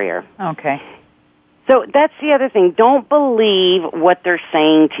Nigeria carrier. Okay. So that's the other thing. Don't believe what they're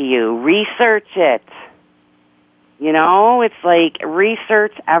saying to you. Research it. You know, it's like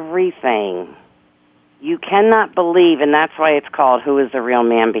research everything. You cannot believe, and that's why it's called Who is the Real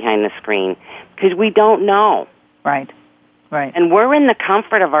Man Behind the Screen, because we don't know. Right. Right. And we're in the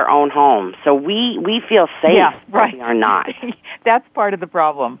comfort of our own home, so we feel safe, yeah, right. But we are not. That's part of the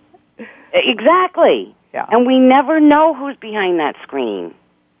problem. Exactly. Yeah. And we never know who's behind that screen.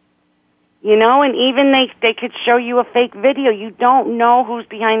 You know, and even they could show you a fake video. You don't know who's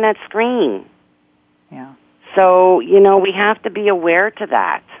behind that screen. Yeah. So, you know, we have to be aware to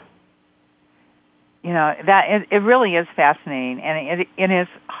that. You know, that it really is fascinating, and it is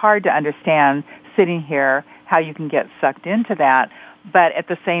hard to understand sitting here how you can get sucked into that. But at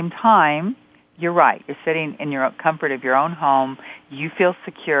the same time, you're right. You're sitting in your comfort of your own home. You feel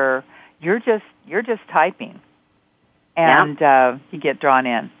secure. You're just typing, and you get drawn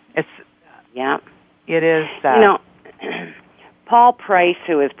in. It is. You know, Paul Price,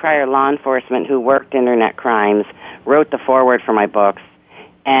 who is prior law enforcement, who worked internet crimes, wrote the foreword for my books,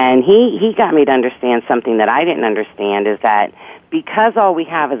 and he got me to understand something that I didn't understand, is that because all we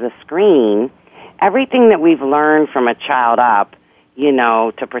have is a screen, everything that we've learned from a child up, you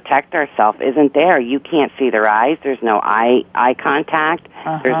know, to protect ourselves isn't there. You can't see their eyes. There's no eye contact.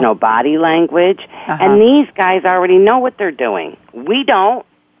 There's no body language. And these guys already know what they're doing. We don't,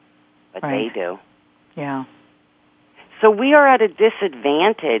 but they do. Yeah. So we are at a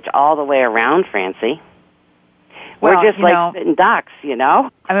disadvantage all the way around, Francie. Well, we're just like sitting ducks, you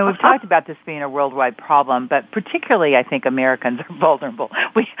know? I mean, we've talked about this being a worldwide problem, but particularly I think Americans are vulnerable.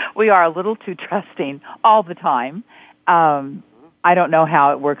 We are a little too trusting all the time. I don't know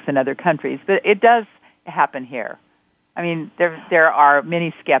how it works in other countries, but it does happen here. I mean, there are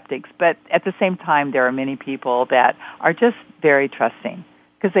many skeptics, but at the same time, there are many people that are just very trusting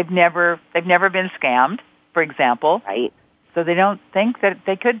because they've never been scammed, for example. Right. So they don't think that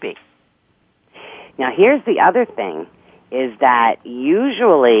they could be. Now, here's the other thing, is that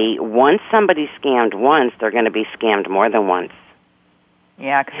usually once somebody's scammed once, they're going to be scammed more than once.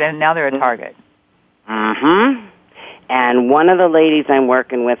 Yeah, because now they're a target. Mm-hmm. And one of the ladies I'm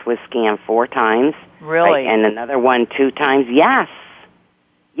working with was scammed 4 times. Really? Right? And another one 2 times. Yes.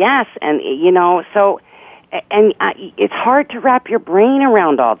 Yes. And, you know, so, and it's hard to wrap your brain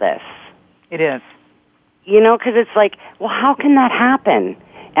around all this. It is. You know, because it's like, well, how can that happen?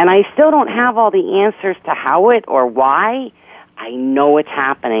 And I still don't have all the answers to how it or why. I know it's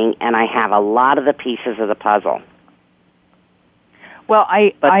happening, and I have a lot of the pieces of the puzzle. Well,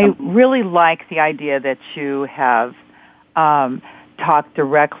 I really like the idea that you have talked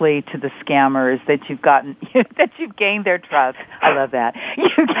directly to the scammers, that you've gotten, that you've gained their trust. I love that.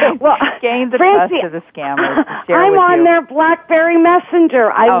 You've gained the Francie, trust of the scammers to share I'm with on you. their BlackBerry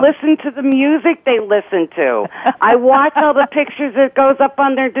Messenger. I listen to the music they listen to. I watch all the pictures that goes up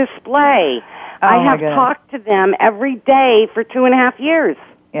on their display. I have talked to them every day for 2.5 years.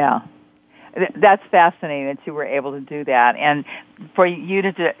 Yeah. That's fascinating that you were able to do that. And for you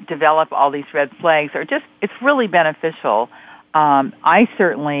to develop all these red flags it's really beneficial. I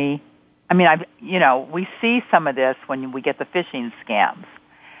certainly, we see some of this when we get the phishing scams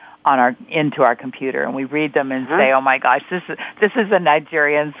into our computer, and we read them and say, "Oh my gosh, this is a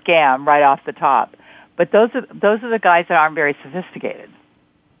Nigerian scam" right off the top. But those are the guys that aren't very sophisticated.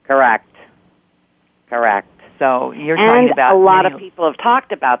 Correct. So you're talking about, and a lot of people have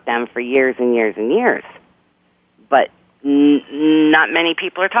talked about them for years and years and years, but not many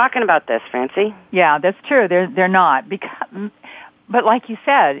people are talking about this, Francie. Yeah, that's true. They're not, but like you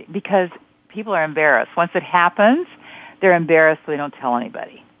said, because people are embarrassed. Once it happens, they're embarrassed. So they don't tell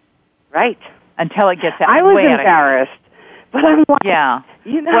anybody. Right. Until it gets out. I was embarrassed, but I'm like,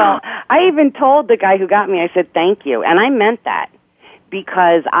 you know, well, I even told the guy who got me, I said thank you, and I meant that.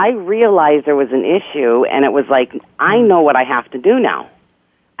 Because I realized there was an issue, and it was like, I know what I have to do now.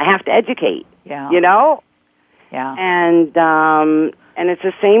 I have to educate. Yeah. You know? Yeah. And it's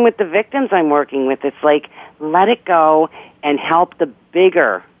the same with the victims I'm working with. It's like, let it go and help the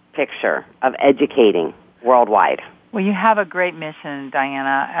bigger picture of educating worldwide. Well, you have a great mission,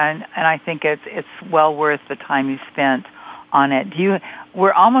 Diana, and I think it's well worth the time you spent on it.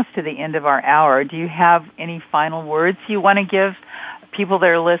 We're almost to the end of our hour. Do you have any final words you want to give people that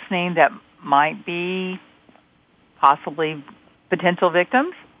are listening that might be possibly potential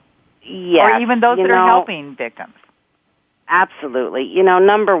victims? Yes. Or even those that are helping victims? Absolutely.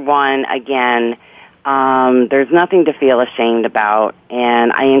 Number one, again, there's nothing to feel ashamed about.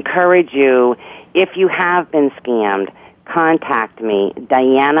 And I encourage you, if you have been scammed, contact me,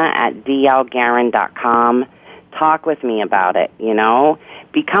 Diana@dlgarin.com. Talk with me about it,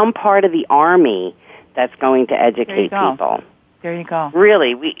 Become part of the army that's going to educate people. There you go.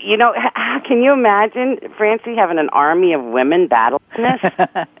 Really, can you imagine, Francie, having an army of women battling this?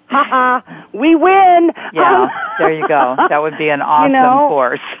 We win! Yeah, there you go. That would be an awesome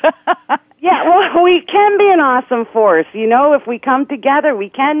force. Yeah, well, we can be an awesome force. If we come together, we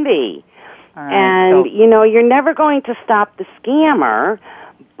can be. All right, and, you're never going to stop the scammer,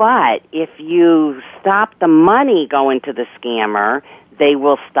 but if you stop the money going to the scammer, they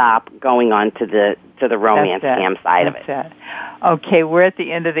will stop going on to the romance scam side of it. Okay, we're at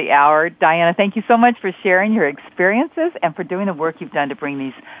the end of the hour. Diana, thank you so much for sharing your experiences and for doing the work you've done to bring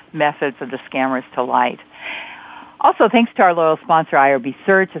these methods of the scammers to light. Also, thanks to our loyal sponsor, IRB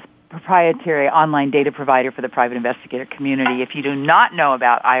Search, a proprietary online data provider for the private investigator community. If you do not know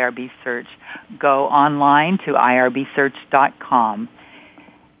about IRB Search, go online to irbsearch.com.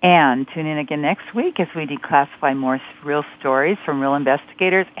 And tune in again next week as we declassify more real stories from real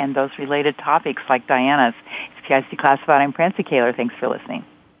investigators and those related topics like Diana's. It's PI's Declassified. I'm Francie Kaler. Thanks for listening.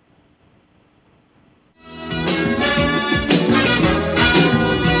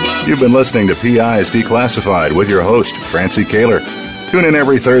 You've been listening to PI's Declassified with your host, Francie Kaler. Tune in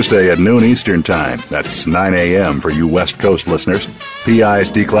every Thursday at noon Eastern Time. That's 9 a.m. for you West Coast listeners. PI's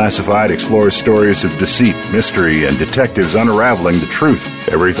Declassified explores stories of deceit, mystery, and detectives unraveling the truth.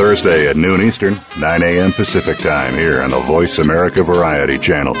 Every Thursday at noon Eastern, 9 a.m. Pacific Time here on the Voice America Variety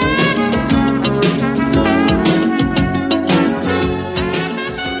Channel.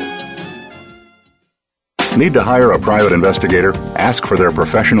 Need to hire a private investigator? Ask for their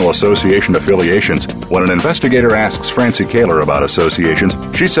professional association affiliations. When an investigator asks Francie Kaler about associations,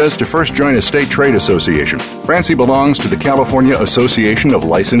 she says to first join a state trade association. Francie belongs to the California Association of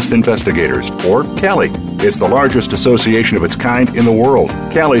Licensed Investigators, or CALI. It's the largest association of its kind in the world.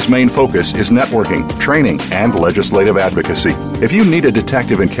 CALI's main focus is networking, training, and legislative advocacy. If you need a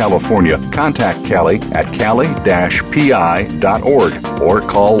detective in California, contact CALI at cali-pi.org or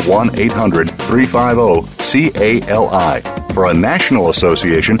call 1-800-350-CALI. For a national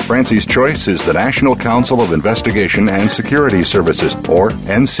association, Francie's choice is the National Council of Investigation and Security Services, or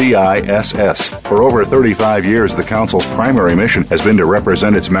NCISS. For over 35 years, the Council's primary mission has been to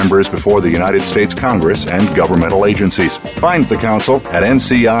represent its members before the United States Congress and governmental agencies. Find the Council at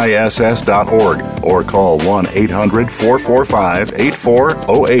nciss.org or call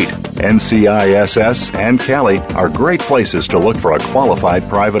 1-800-445-8408. NCISS and CALI are great places to look for a qualified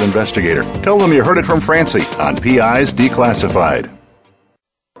private investigator. Tell them you heard it from Francie on PI's Declassified.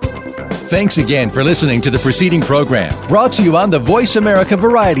 Thanks again for listening to the preceding program, brought to you on the Voice America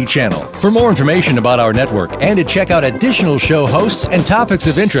Variety Channel. For more information about our network and to check out additional show hosts and topics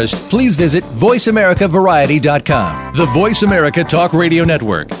of interest, please visit voiceamericavariety.com. The Voice America Talk Radio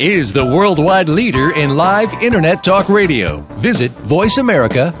Network is the worldwide leader in live Internet talk radio. Visit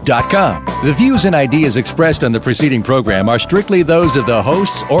voiceamerica.com. The views and ideas expressed on the preceding program are strictly those of the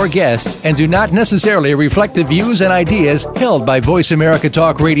hosts or guests and do not necessarily reflect the views and ideas held by Voice America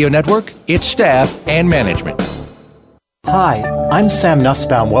Talk Radio Network, its staff, and management. Hi, I'm Sam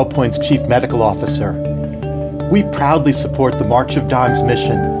Nussbaum, WellPoint's Chief Medical Officer. We proudly support the March of Dimes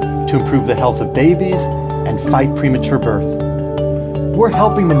mission to improve the health of babies and fight premature birth. We're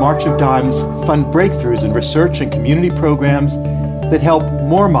helping the March of Dimes fund breakthroughs in research and community programs that help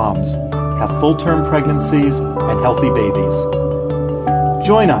more moms have full-term pregnancies and healthy babies.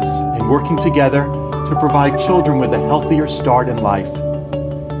 Join us in working together to provide children with a healthier start in life.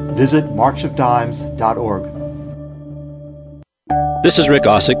 Visit marchofdimes.org. This is Rick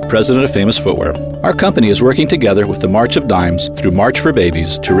Ossick, president of Famous Footwear. Our company is working together with the March of Dimes through March for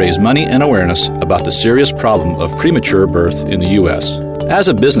Babies to raise money and awareness about the serious problem of premature birth in the U.S. As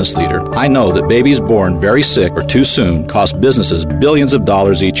a business leader, I know that babies born very sick or too soon cost businesses billions of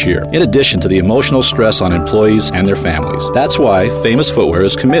dollars each year, in addition to the emotional stress on employees and their families. That's why Famous Footwear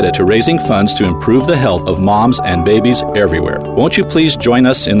is committed to raising funds to improve the health of moms and babies everywhere. Won't you please join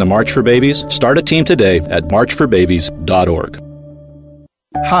us in the March for Babies? Start a team today at marchforbabies.org.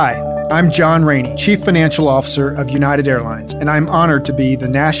 Hi, I'm John Rainey, Chief Financial Officer of United Airlines, and I'm honored to be the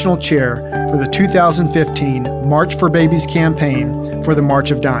National Chair for the 2015 March for Babies campaign for the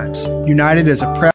March of Dimes. United is a proud